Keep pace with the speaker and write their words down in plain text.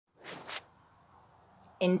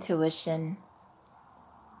Intuition.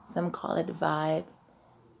 Some call it vibes.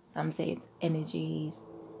 Some say it's energies.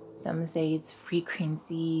 Some say it's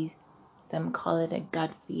frequencies. Some call it a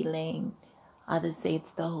gut feeling. Others say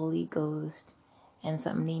it's the Holy Ghost. And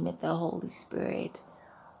some name it the Holy Spirit.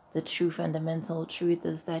 The true fundamental truth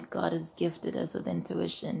is that God has gifted us with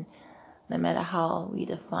intuition. No matter how we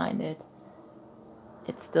define it,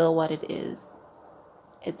 it's still what it is.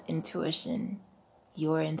 It's intuition.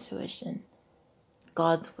 Your intuition.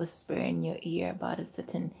 God's whisper in your ear about a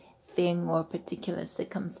certain thing or particular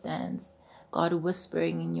circumstance. God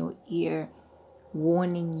whispering in your ear,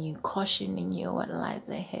 warning you, cautioning you what lies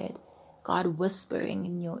ahead. God whispering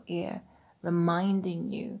in your ear,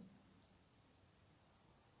 reminding you.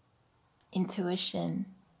 Intuition.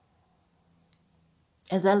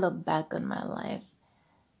 As I look back on my life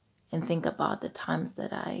and think about the times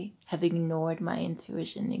that I have ignored my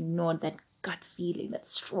intuition, ignored that gut feeling, that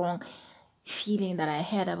strong feeling that I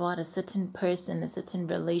had about a certain person, a certain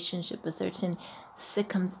relationship, a certain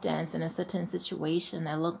circumstance, in a certain situation,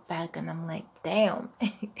 I look back and I'm like, damn,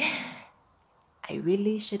 I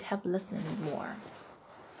really should have listened more.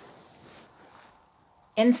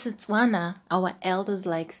 In Setswana, our elders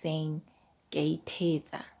like saying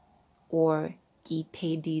 "Geiteza" or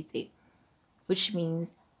 "Gitedize," which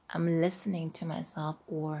means I'm listening to myself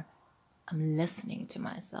or I'm listening to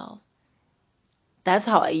myself. That's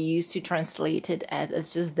how I used to translate it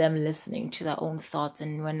as just them listening to their own thoughts.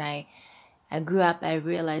 And when I grew up, I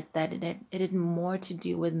realized that it had more to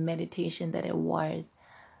do with meditation than it was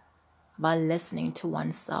about listening to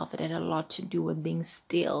oneself. It had a lot to do with being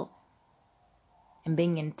still and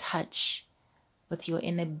being in touch with your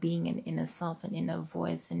inner being and inner self and inner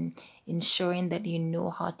voice, and ensuring that you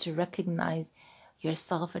know how to recognize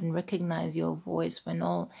yourself and recognize your voice when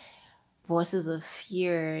all voices of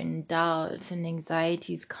fear and doubt and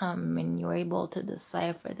anxieties come, and you're able to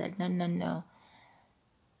decipher that no,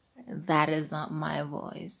 that is not my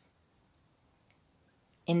voice.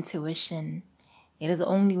 Intuition. It is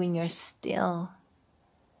only when you're still,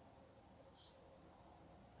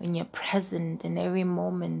 when you're present in every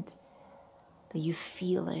moment, that you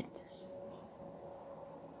feel it.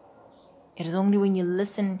 It is only when you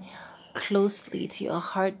listen closely to your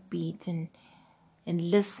heartbeat and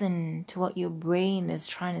listen to what your brain is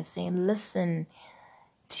trying to say, and listen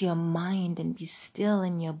to your mind and be still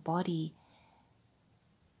in your body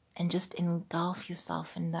and just engulf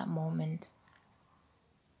yourself in that moment.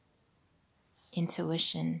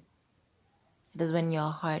 Intuition. It is when your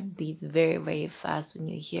heart beats very, very fast when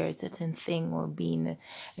you hear a certain thing or be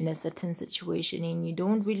in a certain situation and you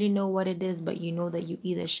don't really know what it is, but you know that you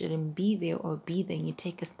either shouldn't be there or be there. And you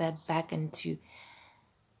take a step back and to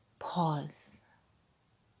pause.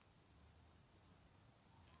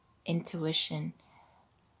 Intuition.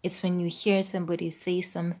 It's when you hear somebody say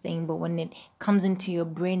something, but when it comes into your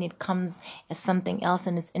brain, it comes as something else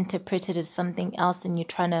and it's interpreted as something else, and you're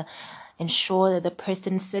trying to ensure that the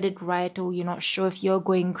person said it right, or you're not sure if you're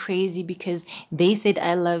going crazy because they said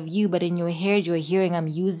I love you, but in your head you're hearing I'm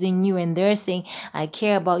using you, and they're saying I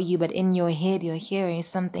care about you, but in your head you're hearing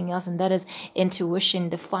something else. And that is intuition,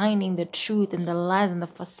 defining the truth and the lies and the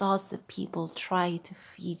facades that people try to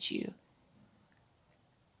feed you.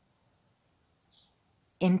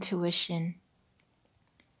 Intuition.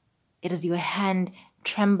 It is your hand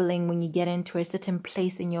trembling when you get into a certain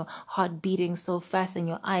place and your heart beating so fast and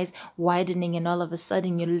your eyes widening, and all of a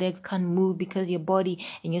sudden your legs can't move because your body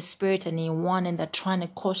and your spirit and your one, and they're trying to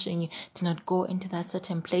caution you to not go into that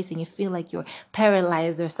certain place, and you feel like you're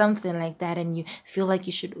paralyzed or something like that, and you feel like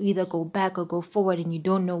you should either go back or go forward and you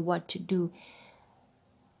don't know what to do.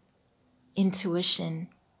 Intuition.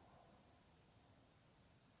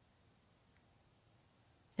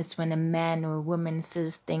 It's when a man or a woman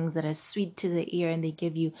says things that are sweet to the ear and they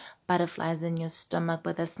give you butterflies in your stomach,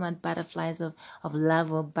 but that's not butterflies of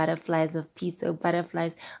love or butterflies of peace or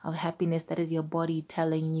butterflies of happiness. That is your body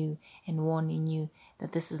telling you and warning you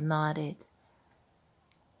that this is not it.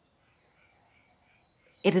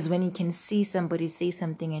 It is when you can see somebody say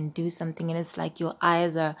something and do something, and it's like your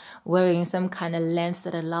eyes are wearing some kind of lens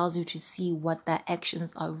that allows you to see what their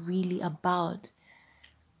actions are really about.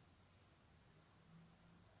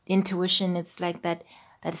 Intuition, it's like that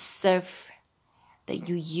surf that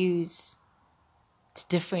you use to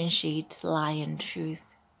differentiate lie and truth.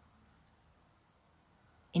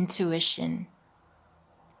 Intuition.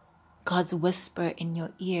 God's whisper in your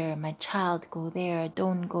ear, my child, go there,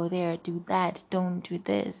 don't go there, do that, don't do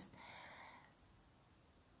this.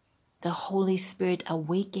 The Holy Spirit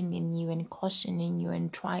awakening you and cautioning you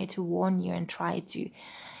and try to warn you and try to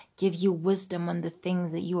give you wisdom on the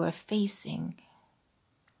things that you are facing.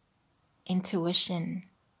 Intuition.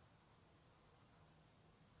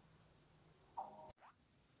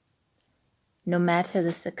 No matter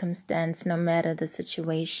the circumstance, no matter the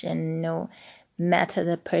situation, no matter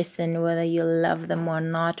the person, whether you love them or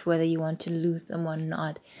not, whether you want to lose them or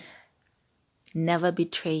not, never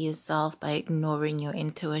betray yourself by ignoring your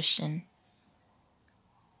intuition.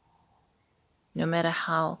 No matter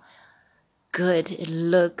how good it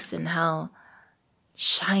looks and how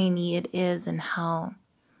shiny it is and how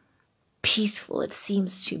peaceful it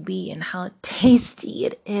seems to be and how tasty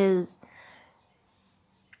it is,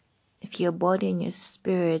 if your body and your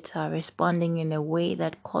spirit are responding in a way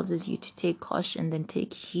that causes you to take caution, then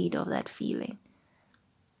take heed of that feeling.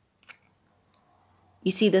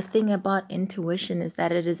 You see, the thing about intuition is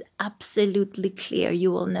that it is absolutely clear. You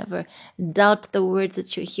will never doubt the words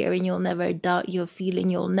that you're hearing. You'll never doubt your feeling.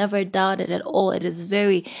 You'll never doubt it at all. It is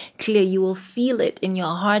very clear. You will feel it in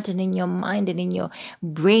your heart and in your mind and in your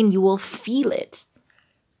brain. You will feel it.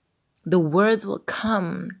 The words will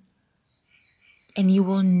come and you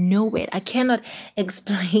will know it. I cannot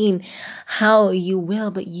explain how you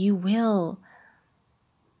will, but you will.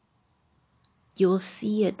 You will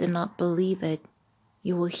see it and not believe it.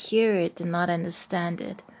 You will hear it and not understand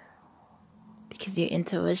it. Because your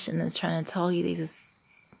intuition is trying to tell you there's this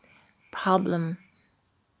problem,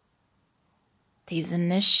 there's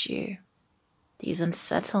an issue, there's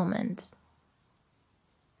unsettlement.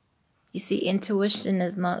 You see, intuition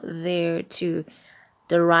is not there to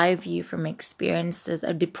derive you from experiences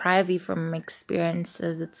or deprive you from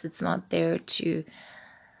experiences. It's not there to,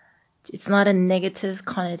 it's not a negative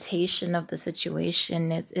connotation of the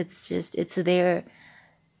situation. It's there.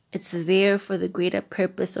 It's there for the greater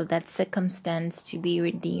purpose of that circumstance to be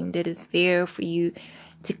redeemed. It is there for you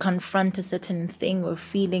to confront a certain thing or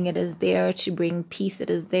feeling. It is there to bring peace. It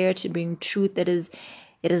is there to bring truth. It is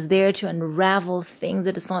there to unravel things.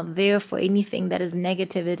 It is not there for anything that is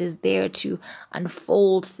negative. It is there to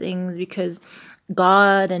unfold things, because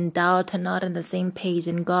God and doubt are not on the same page,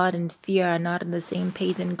 and God and fear are not on the same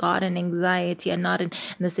page, and God and anxiety are not in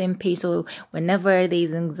the same page. So whenever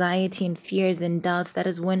there's anxiety and fears and doubts, that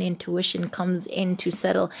is when intuition comes in to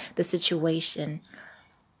settle the situation.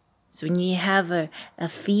 So when you have a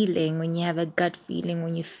feeling, when you have a gut feeling,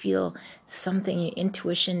 when you feel something, your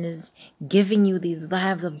intuition is giving you these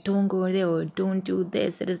vibes of don't go there or don't do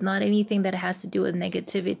this. It is not anything that has to do with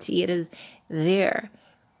negativity. It is there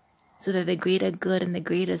so that the greater good and the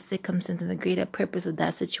greater circumstance and the greater purpose of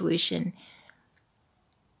that situation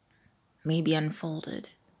may be unfolded.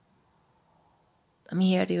 I'm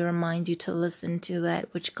here to remind you to listen to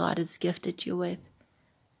that which God has gifted you with.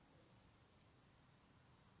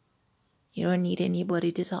 You don't need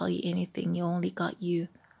anybody to tell you anything. You only got you.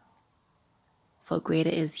 For greater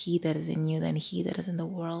is He that is in you than he that is in the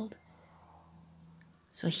world.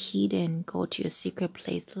 So heed and go to your secret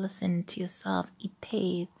place. Listen to yourself.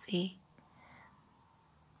 Iteze.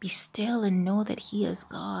 Be still and know that He is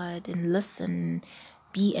God. And listen.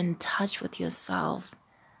 Be in touch with yourself.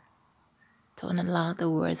 Don't allow the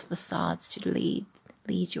words facades to lead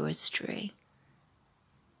you astray.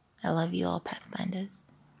 I love you all, Pathfinders.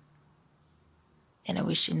 And I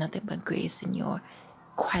wish you nothing but grace in your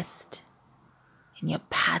quest, in your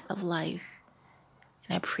path of life.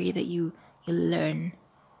 And I pray that you learn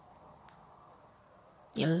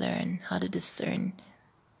how to discern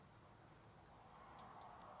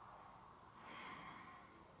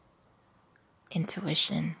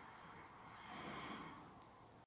intuition